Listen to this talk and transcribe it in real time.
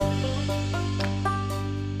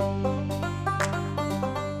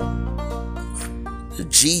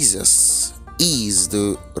Jesus is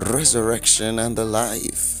the resurrection and the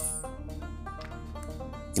life.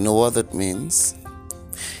 You know what that means?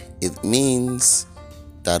 It means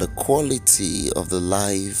that the quality of the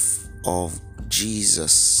life of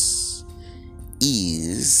Jesus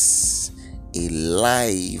is a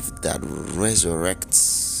life that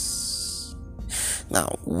resurrects.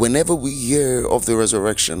 Now, whenever we hear of the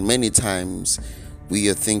resurrection, many times we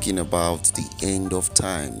are thinking about the end of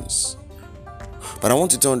times. But I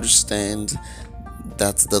want you to understand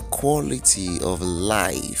that the quality of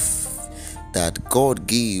life that God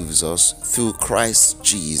gives us through Christ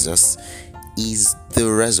Jesus is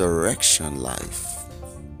the resurrection life.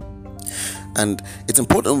 And it's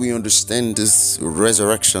important we understand this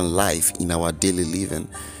resurrection life in our daily living,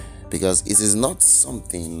 because it is not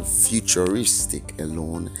something futuristic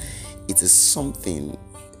alone. It is something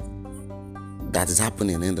that is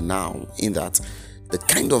happening in the now, in that the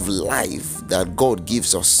kind of life that God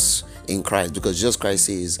gives us in Christ, because Jesus Christ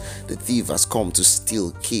says the thief has come to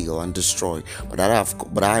steal, kill, and destroy, but I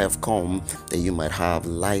have come that you might have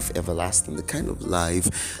life everlasting. The kind of life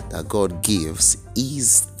that God gives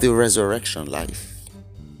is the resurrection life.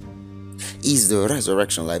 Is the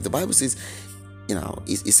resurrection life. The Bible says,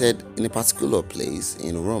 it said in a particular place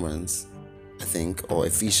in Romans, I think, or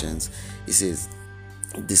Ephesians, it says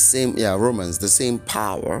the same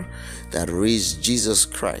power that raised Jesus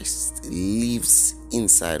Christ lives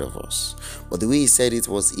inside of us. But the way he said it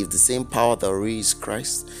was, if the same power that raised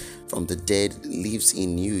Christ from the dead lives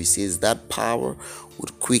in you, he says that power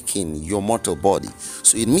would quicken your mortal body.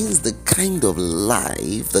 So it means the kind of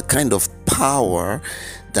life, the kind of power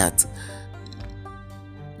that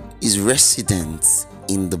is resident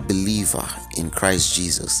in the believer in Christ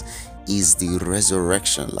Jesus is the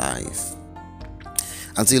resurrection life.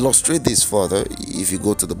 And to illustrate this further, if you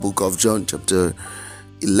go to the book of John chapter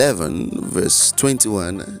 11 verse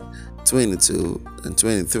 21, 22 and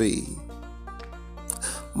 23,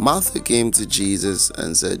 Martha came to Jesus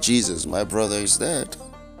and said, "Jesus, my brother is dead."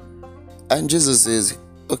 And Jesus says,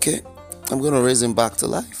 "Okay, I'm going to raise him back to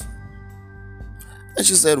life." And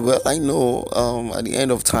she said, "Well, I know at the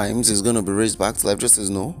end of times he's going to be raised back to life." Just says,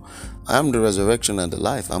 "No, I am the resurrection and the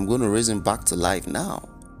life. I'm going to raise him back to life now."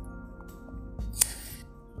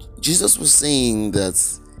 Jesus was saying that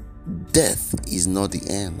death is not the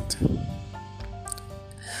end.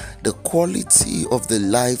 The quality of the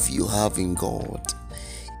life you have in God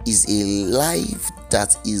is a life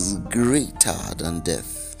that is greater than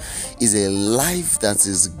death, is a life that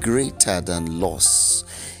is greater than loss.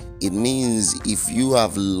 It means if you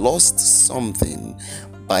have lost something,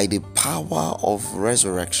 by the power of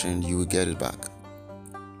resurrection, you will get it back.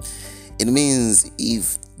 It means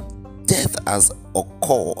if death has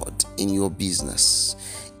occurred in your business,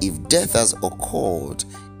 if death has occurred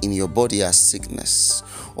in your body as sickness,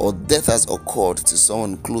 or death has occurred to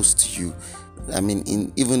someone close to you,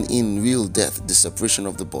 even in real death, the separation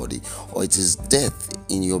of the body, or it is death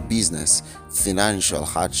in your business, financial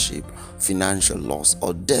hardship, financial loss,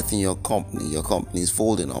 or death in your company is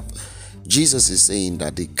folding up, Jesus is saying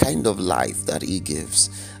that the kind of life that he gives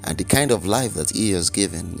and the kind of life that he has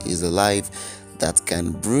given is a life that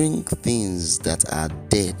can bring things that are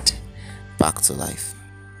dead back to life.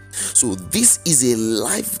 So this is a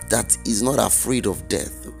life that is not afraid of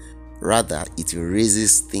death. Rather, it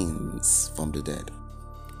raises things from the dead.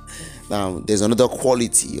 Now, there's another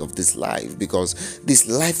quality of this life, because this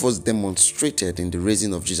life was demonstrated in the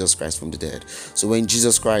raising of Jesus Christ from the dead. So when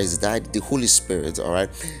Jesus Christ died, the Holy Spirit,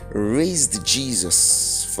 raised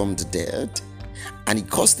Jesus from the dead, and he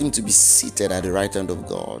caused him to be seated at the right hand of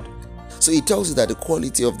God. So it tells you that the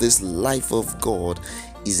quality of this life of God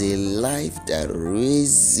is a life that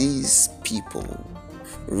raises people,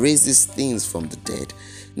 raises things from the dead,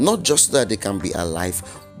 not just so that they can be alive,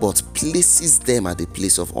 but places them at a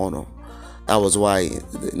place of honor. That was why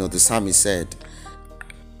the psalmist said,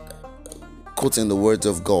 quoting the words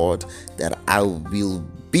of God, that I will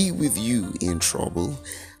be with you in trouble,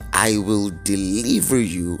 I will deliver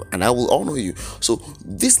you, and I will honor you. So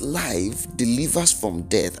this life delivers from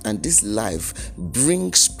death, and this life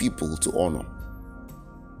brings people to honor.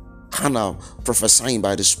 Hannah, prophesying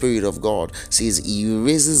by the Spirit of God, says he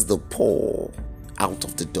raises the poor out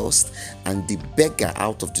of the dust and the beggar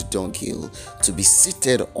out of the dunghill to be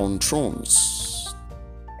seated on thrones,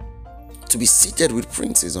 to be seated with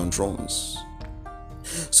princes on thrones.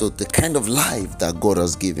 So the kind of life that God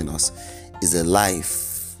has given us is a life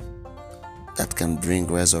that can bring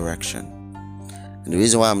resurrection. And the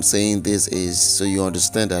reason why I'm saying this is so you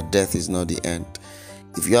understand that death is not the end.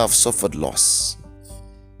 If you have suffered loss,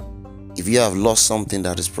 if you have lost something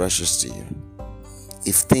that is precious to you,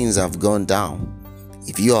 if things have gone down,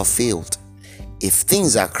 If you have failed, if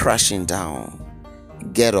things are crashing down,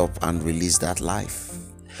 get up and release that life.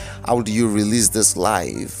 How do you release this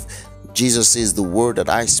life? Jesus says, the word that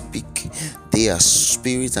I speak, they are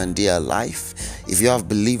spirit and they are life. If you have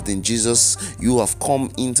believed in Jesus, you have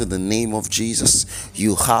come into the name of Jesus.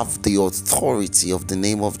 You have the authority of the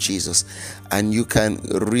name of Jesus, and you can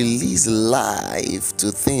release life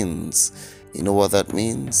to things. You know what that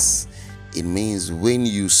means? It means when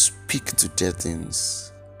you speak to dead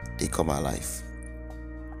things, they come alive.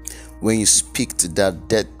 When you speak to that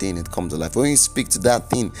dead thing, it comes alive. When you speak to that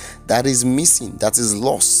thing that is missing, that is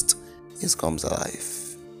lost, it comes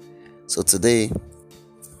alive. So today,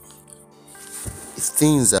 if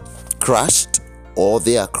things are crashed or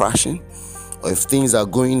they are crashing, or if things are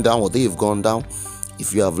going down or they have gone down,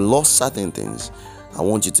 if you have lost certain things, I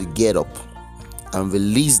want you to get up and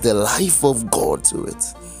release the life of God to it.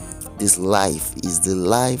 This life is the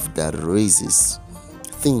life that raises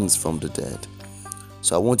things from the dead.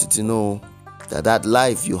 So I want you to know that that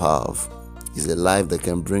life you have is a life that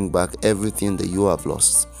can bring back everything that you have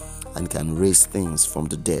lost and can raise things from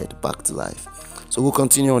the dead back to life. So we'll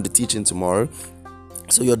continue on the teaching tomorrow.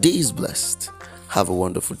 So your day is blessed. Have a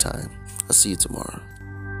wonderful time. I'll see you tomorrow.